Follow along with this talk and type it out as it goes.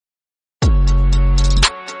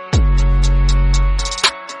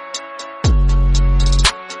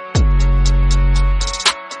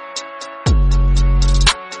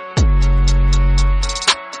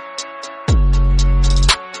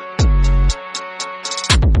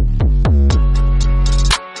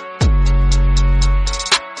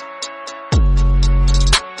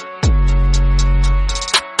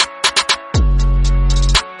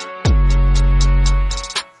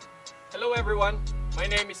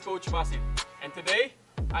is Coach Vasit, and today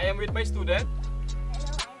I am with my student.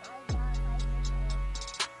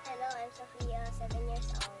 Hello, I'm Sophia, 7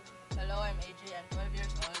 years old. Hello, I'm AJ, I'm 12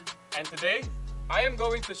 years old. And today I am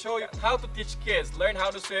going to show you how to teach kids learn how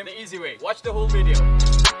to swim the easy way. Watch the whole video.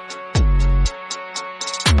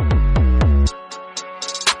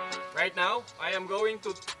 Right now, I am going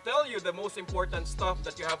to tell you the most important stuff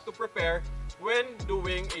that you have to prepare when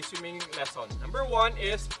doing a swimming lesson. Number one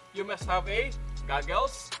is you must have a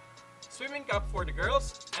goggles, swimming cap for the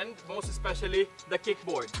girls, and most especially the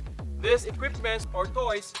kickboard. These equipments or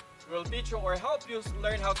toys will teach you or help you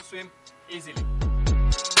learn how to swim easily.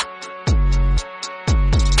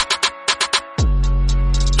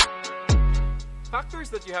 Factors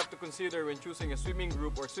that you have to consider when choosing a swimming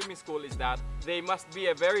group or swimming school is that they must be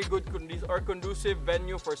a very good conducive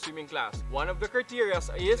venue for swimming class. One of the criteria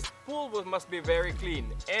is pool must be very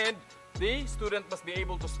clean and the student must be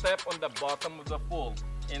able to step on the bottom of the pool.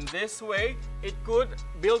 In this way, it could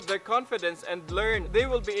build their confidence and they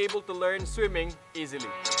will be able to learn swimming easily.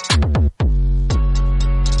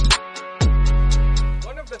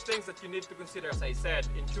 One of the things that you need to consider, as I said,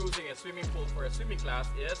 in choosing a swimming pool for a swimming class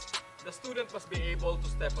is the student must be able to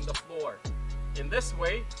step on the floor. In this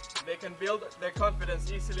way, they can build their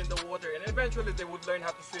confidence easily in the water and eventually they would learn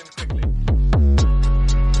how to swim quickly.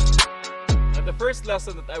 And the first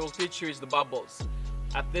lesson that I will teach you is the bubbles.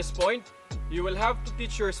 At this point, you will have to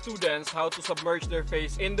teach your students how to submerge their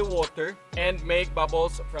face in the water and make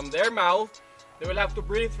bubbles from their mouth. They will have to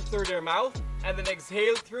breathe through their mouth and then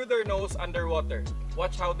exhale through their nose underwater.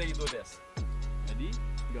 Watch how they do this. Ready?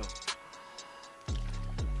 Go.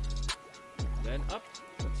 Then up.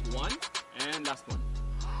 That's one. And last one.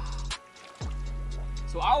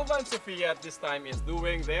 So Alva and Sophia at this time is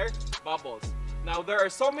doing their bubbles. Now there are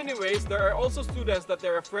so many ways. There are also students that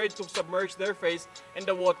they're afraid to submerge their face in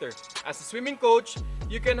the water. As a swimming coach,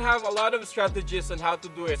 you can have a lot of strategies on how to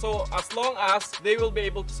do it. So as long as they will be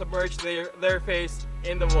able to submerge their face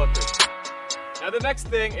in the water. Now the next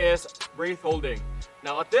thing is breath holding.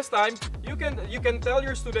 Now at this time, you can tell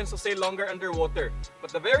your students to stay longer underwater. But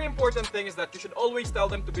the very important thing is that you should always tell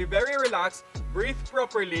them to be very relaxed, breathe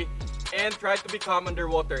properly, and try to be calm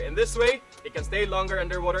underwater. In this way, they can stay longer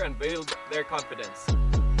underwater and build their confidence.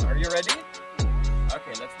 Are you ready?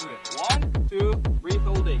 Okay, let's do it. 1, 2, breathe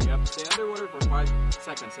holding. You have to stay underwater for 5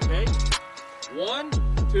 seconds, okay? 1,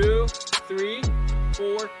 2, 3,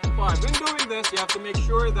 4, 5. When doing this, you have to make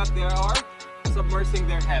sure that they are submersing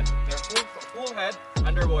their head, their full head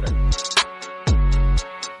underwater.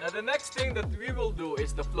 Now the next thing that we will do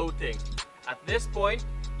is the floating. At this point,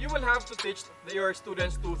 you will have to teach your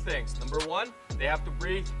students 2 things. Number 1, they have to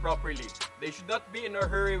breathe properly. They should not be in a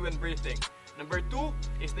hurry when breathing. Number 2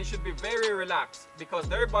 is they should be very relaxed because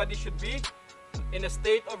their body should be in a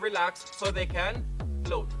state of relax so they can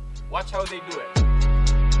float. Watch how they do it.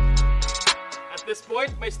 At this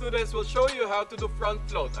point, my students will show you how to do front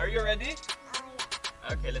float. Are you ready?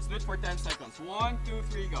 Okay, let's do it for 10 seconds. 1, 2,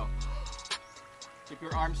 3, go. Keep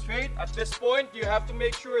your arms straight. At this point, you have to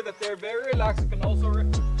make sure that they're very relaxed. You can also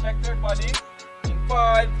check their body. In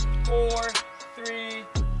 5, 4, 3,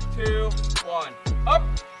 2, 1. Up!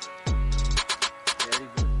 Very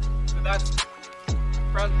good. So that's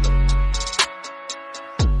front float.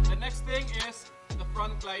 The next thing is the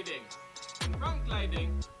front gliding. In front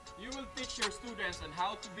gliding, you will teach your students on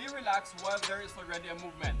how to be relaxed while there is already a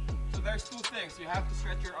movement. So there's 2 things. You have to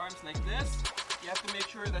stretch your arms like this. You have to make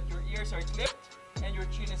sure that your ears are clipped and your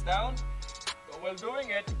chin is down. So while doing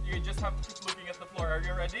it, you just have to keep looking at the floor. Are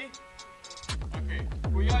you ready? Okay.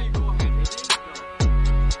 Kuya, you go ahead. Ready?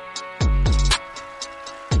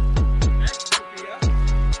 Go. Next, Sophia.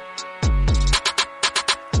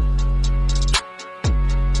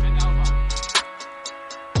 And Alva.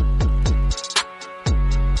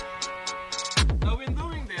 Now when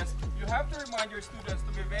doing this, you have to remind your students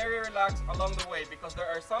to be very relaxed along the way because there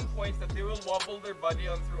are some points that they will wobble their body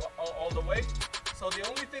on through all the way. So the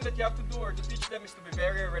only thing that you have to do or to teach them is to be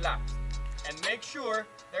very relaxed and make sure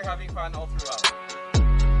they're having fun all throughout.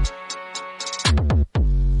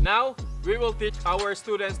 Now, we will teach our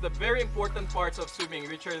students the very important parts of swimming,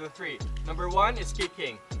 which are the 3. Number 1 is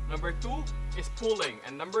kicking. Number 2 is pulling.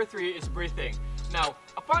 And number 3 is breathing. Now,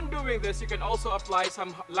 upon doing this, you can also apply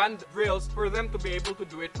some land drills for them to be able to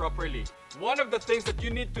do it properly. One of the things that you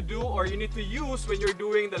need to do or you need to use when you're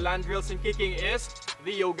doing the land drills and kicking is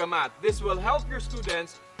the yoga mat. This will help your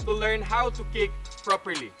students to learn how to kick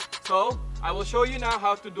properly. So, I will show you now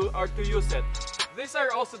how to do or to use it. These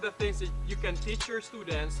are also the things that you can teach your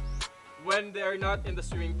students when they're not in the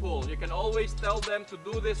swimming pool. You can always tell them to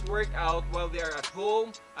do this workout while they are at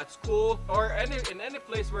home, at school, or in any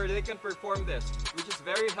place where they can perform this, which is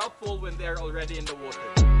very helpful when they're already in the water.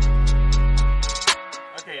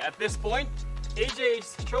 Okay, at this point, AJ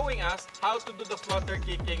is showing us how to do the flutter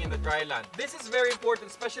kicking in the dry land. This is very important,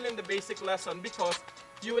 especially in the basic lesson, because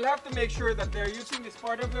you will have to make sure that they're using this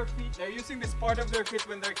part of their feet. They're using this part of their feet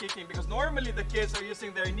when they're kicking, because normally the kids are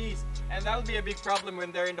using their knees, and that'll be a big problem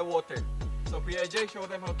when they're in the water. So Kuya AJ, show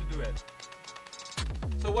them how to do it.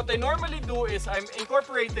 So what I normally do is I'm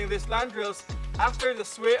incorporating these land drills after the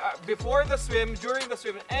swim, before the swim, during the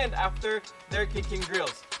swim, and after their kicking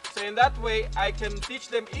drills. So in that way, I can teach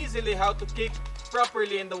them easily how to kick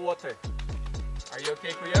properly in the water. Are you okay,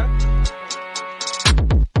 Kuya?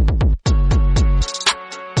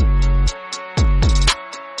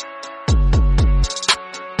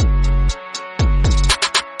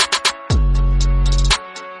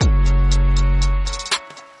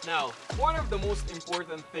 Now, one of the most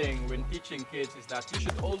important thing when teaching kids is that you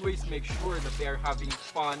should always make sure that they are having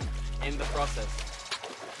fun in the process.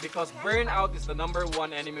 Because burnout is the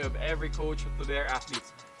 #1 enemy of every coach to their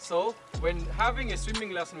athletes. So, when having a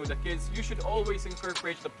swimming lesson with the kids, you should always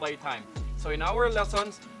incorporate the playtime. So in our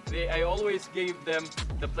lessons, I always gave them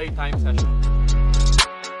the playtime session.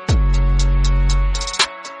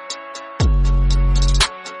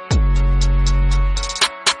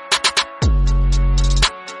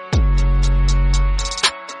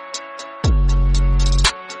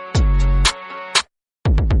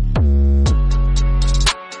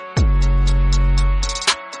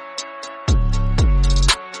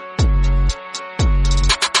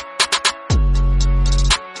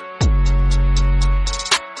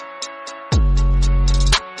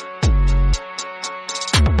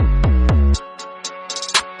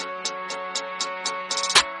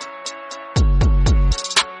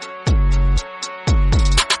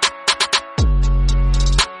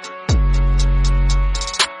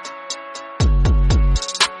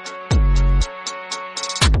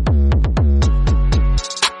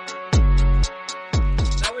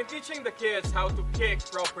 Teaching the kids how to kick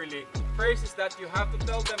properly, first is that you have to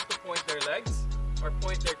tell them to point their legs or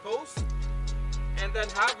point their toes, and then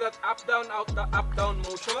have that up-down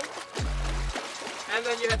motion. And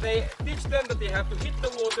then they teach them that they have to hit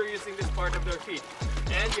the water using this part of their feet,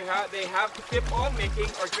 and they have to keep on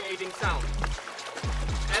making or creating sound,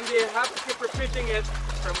 and they have to keep repeating it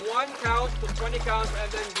from 1 count to 20 counts,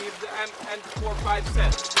 and then give the and for 5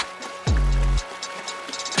 sets.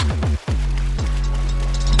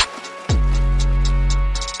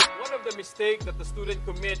 Mistake that the student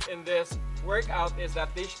commit in this workout is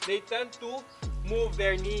that they tend to move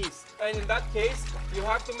their knees, and in that case you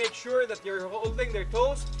have to make sure that you're holding their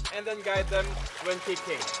toes and then guide them when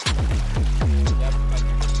kicking.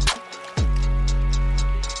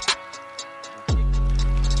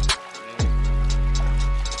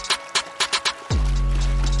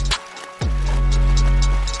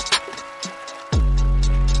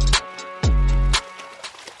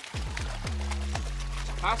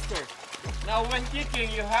 Faster. Now when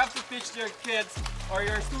kicking, you have to teach your kids or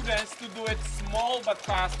your students to do it small but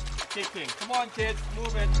fast kicking. Come on kids,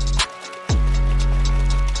 move it.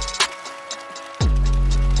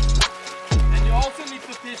 And you also need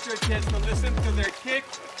to teach your kids to listen to their kick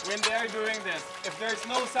when they are doing this. If there's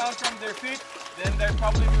no sound from their feet, then they're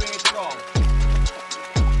probably doing it wrong.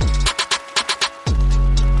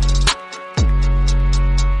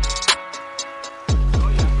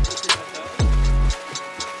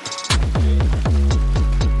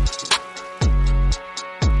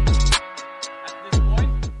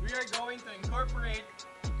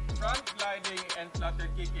 Front gliding and flutter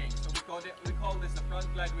kicking. So we call this the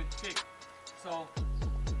front glide with kick. So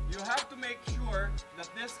you have to make sure that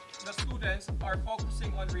the students are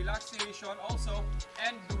focusing on relaxation also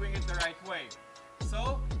and doing it the right way.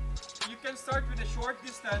 So you can start with a short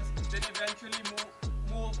distance, then eventually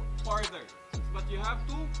move farther. But you have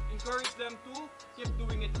to encourage them to keep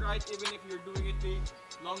doing it right even if you're doing it the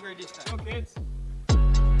longer distance. So kids.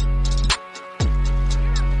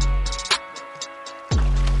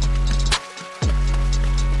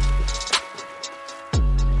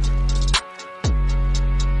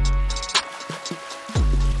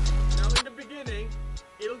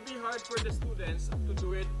 For the students to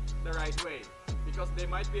do it the right way because they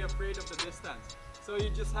might be afraid of the distance. So you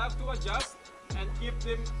just have to adjust and keep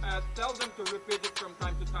them, tell them to repeat it from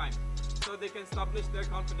time to time so they can establish their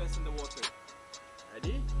confidence in the water.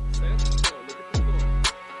 Ready, set, go. Look at the floor.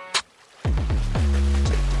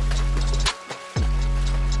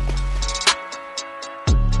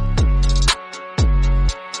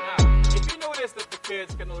 Now, if you notice that the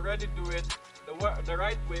kids can already already do it the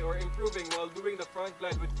right way or improving while doing the front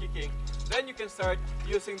glide with kicking, then you can start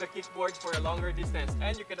using the kickboard for a longer distance,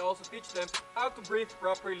 and you can also teach them how to breathe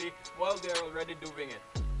properly while they are already doing it.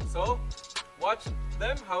 So watch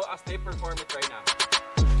them as they perform it right now.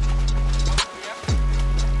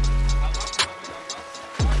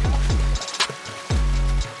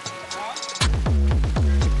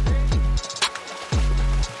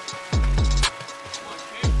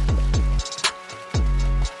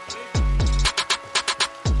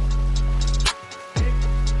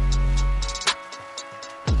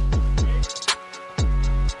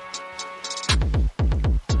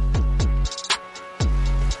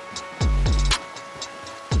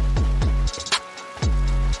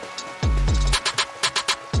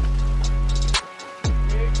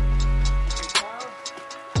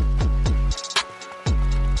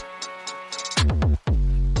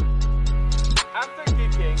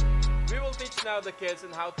 Now the kids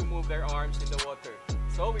on how to move their arms in the water.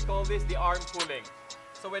 So we call this the arm pulling.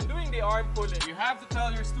 So when doing the arm pulling, you have to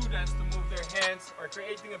tell your students to move their hands or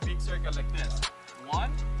creating a big circle like this.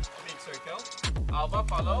 1, big circle. Alba,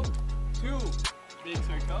 follow. 2, big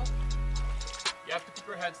circle. You have to keep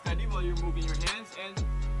your head steady while you're moving your hands and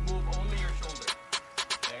move only your shoulder.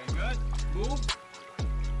 Very good. Move.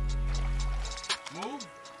 Move.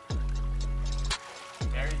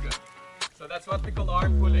 Very good. So that's what we call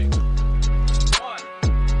arm pulling. 1,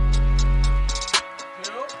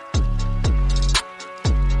 2,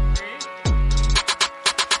 3,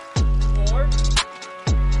 4,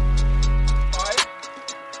 5,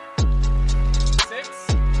 6,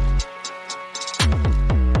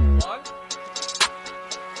 1,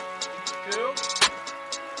 2,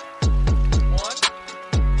 1,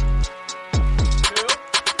 2,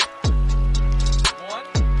 1,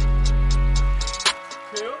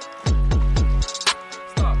 2.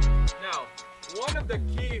 Stop. Now, one of the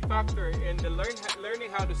key factors in the learning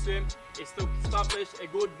how to swim is to establish a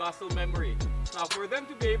good muscle memory. Now, for them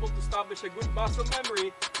to be able to establish a good muscle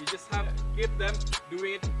memory, you just have to keep them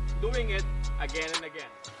doing it again and again.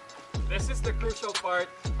 This is the crucial part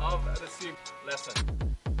of the swim lesson,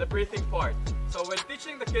 the breathing part. So when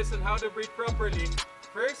teaching the kids on how to breathe properly,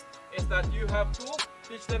 first is that you have to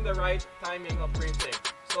teach them the right timing of breathing.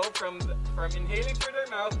 So from inhaling through their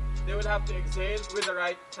mouth, they will have to exhale with the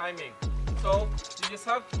right timing. So you just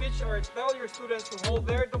have to teach or tell your students to hold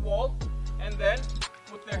the wall and then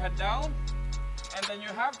put their head down, and then you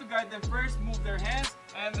have to guide them first, move their hands,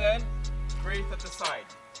 and then breathe at the side.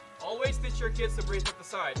 Always teach your kids to breathe at the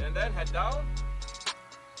side and then head down.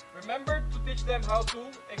 Remember to teach them how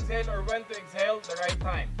to exhale or when to exhale the right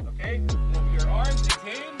time. Okay? Move your arms,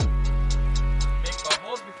 exhale. Make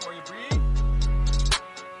bubbles before you breathe.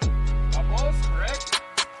 Bubbles, correct.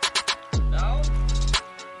 Down.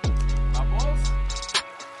 Bubbles,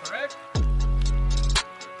 correct.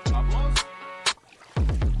 Bubbles.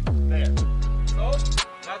 There. So,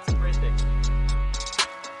 that's breathing.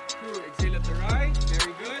 2, exhale at the right.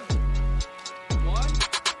 Very good. 1.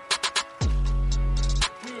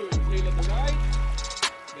 2, exhale at the right.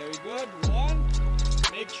 Very good.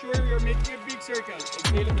 1. Make sure you're making a big circle.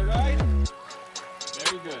 Exhale at the right.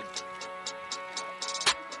 Very good.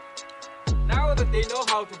 Now that they know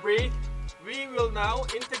how to breathe, we will now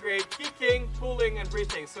integrate kicking, pulling, and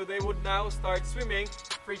breathing. So they would now start swimming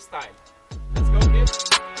freestyle. Let's go, kids.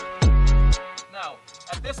 Now,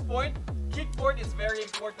 at this point, kickboard is very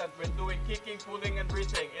important when doing kicking, pulling, and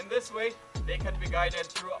breathing. In this way, they can be guided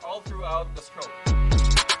all throughout the stroke.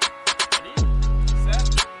 Ready,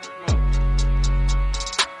 set, go. 1,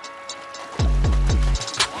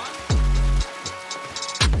 2, 1,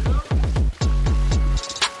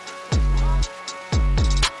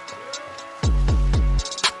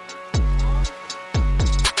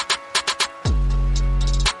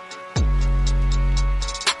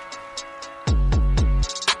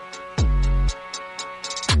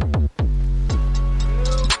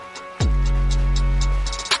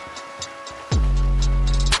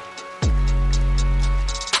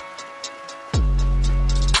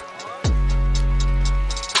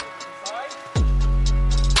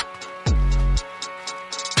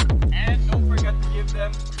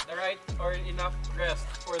 enough rest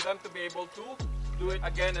for them to be able to do it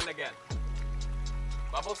again and again.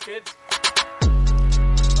 Bubbles, kids.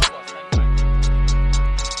 Bubbles, stand by.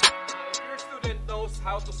 If your student knows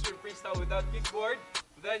how to swim freestyle without kickboard,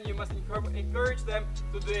 then you must encourage them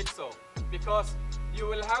to do it so, because you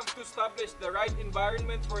will have to establish the right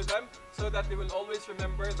environment for them so that they will always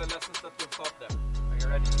remember the lessons that you've taught them. Are you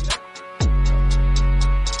ready to do that?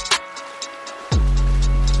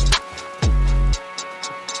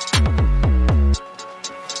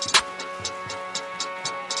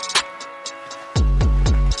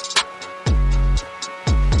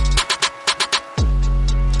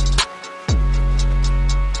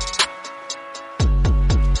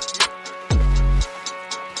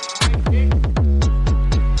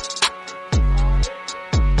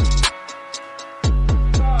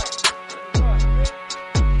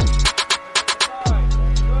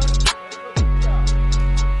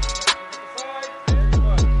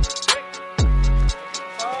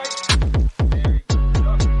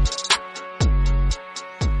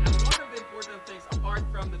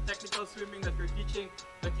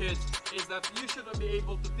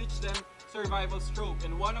 survival stroke.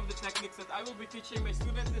 And one of the techniques that I will be teaching my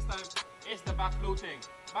students this time is the back floating.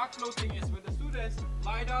 Back floating is when the students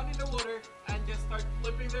lie down in the water and just start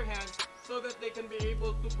flipping their hands so that they can be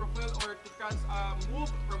able to propel or to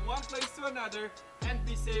move from one place to another and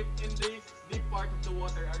be safe in the deep part of the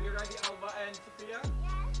water. Are you ready, Alba and Sophia?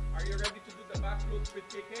 Yes. Are you ready to do the back float with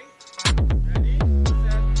kicking? Ready,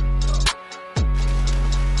 set, go.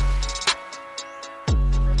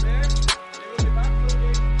 From there, they will be back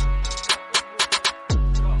floating.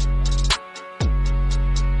 Go.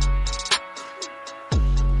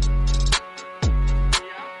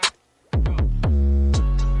 Yeah. Go.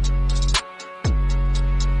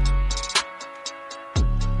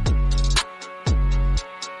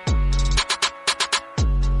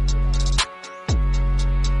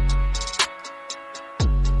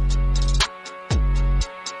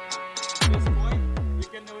 At this point, you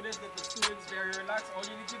can notice that the students are very relaxed. All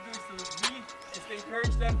you need to do is to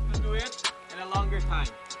encourage them to do it in a longer time.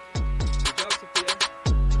 Good job, Sophia.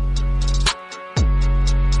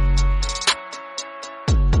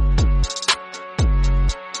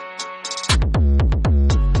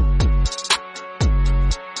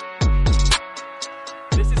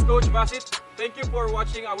 This is Coach Vasit. Thank you for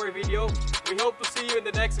watching our video. We hope to see you in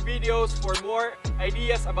the next videos for more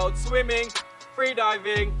ideas about swimming, free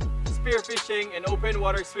diving, spearfishing, and open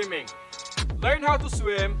water swimming. Learn how to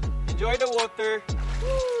swim, enjoy the water.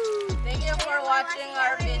 Thank you for watching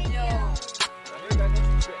our video.